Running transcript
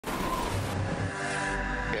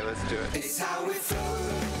let's do it. It's how we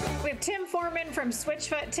flow. We have Tim Foreman from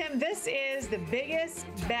Switchfoot. Tim, this is the biggest,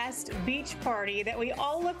 best beach party that we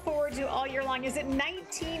all look forward to all year long. Is it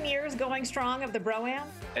 19 years going strong of the Bro-Am?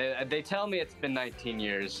 They tell me it's been 19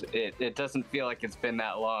 years. It doesn't feel like it's been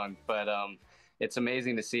that long, but it's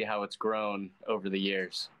amazing to see how it's grown over the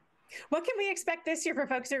years. What can we expect this year for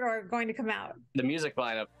folks who are going to come out? The music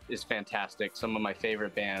lineup is fantastic. Some of my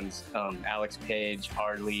favorite bands, Alex Page,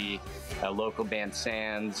 Harley, local band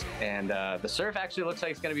Sands, and the surf actually looks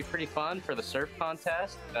like it's going to be pretty fun for the surf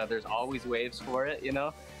contest. There's always waves for it, you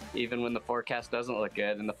know, even when the forecast doesn't look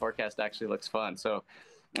good, and the forecast actually looks fun. So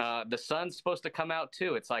the sun's supposed to come out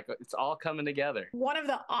too. It's like it's all coming together. One of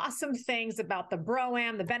the awesome things about the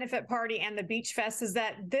Bro-Am, the benefit party, and the Beach Fest is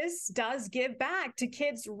that this does give back to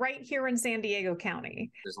kids right here in San Diego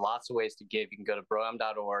County. There's lots of ways to give. You can go to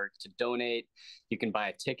broam.org to donate. You can buy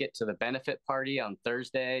a ticket to the benefit party on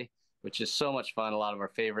Thursday, which is so much fun. A lot of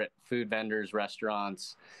our favorite food vendors,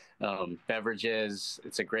 restaurants, beverages.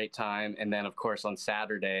 It's a great time. And then, of course, on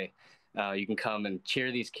Saturday, you can come and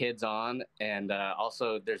cheer these kids on, and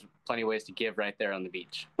also there's plenty of ways to give right there on the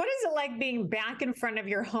beach. What is it like being back in front of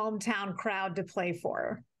your hometown crowd to play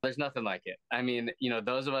for? There's nothing like it. I mean, you know,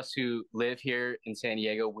 those of us who live here in San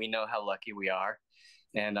Diego, we know how lucky we are.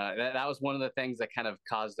 And that was one of the things that kind of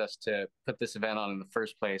caused us to put this event on in the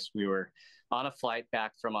first place. We were on a flight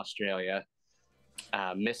back from Australia,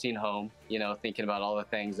 missing home, you know, thinking about all the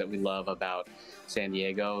things that we love about San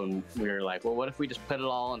Diego. And we were like, well, what if we just put it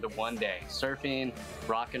all into one day? Surfing,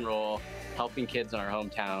 rock and roll, helping kids in our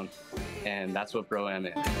hometown. And that's what Bro-Am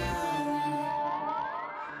is.